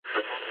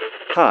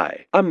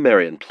Hi, I'm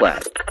Marion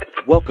Platt.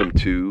 Welcome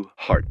to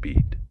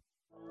Heartbeat.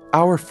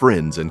 Our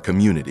friends and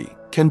community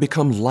can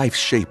become life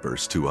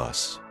shapers to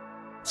us.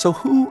 So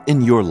who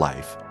in your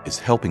life is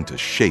helping to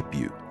shape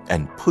you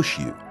and push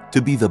you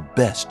to be the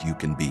best you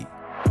can be?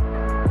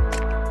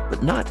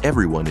 But not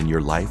everyone in your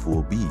life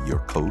will be your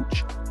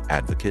coach,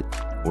 advocate,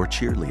 or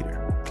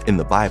cheerleader. In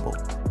the Bible,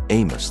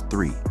 Amos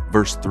 3,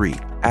 verse 3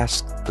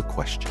 asks the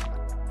question,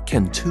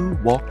 "Can two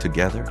walk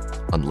together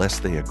unless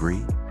they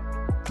agree?"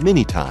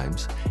 Many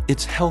times,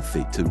 it's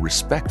healthy to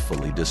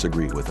respectfully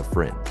disagree with a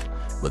friend,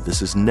 but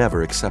this is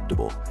never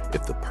acceptable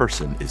if the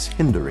person is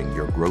hindering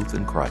your growth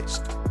in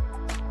Christ.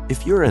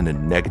 If you're in a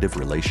negative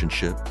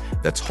relationship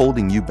that's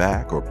holding you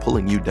back or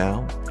pulling you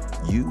down,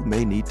 you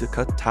may need to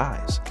cut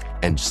ties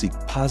and seek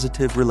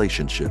positive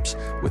relationships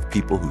with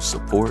people who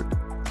support,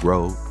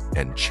 grow,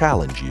 and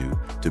challenge you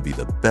to be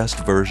the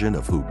best version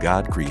of who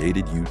God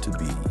created you to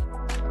be.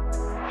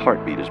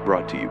 Heartbeat is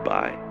brought to you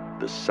by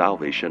the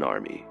Salvation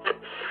Army.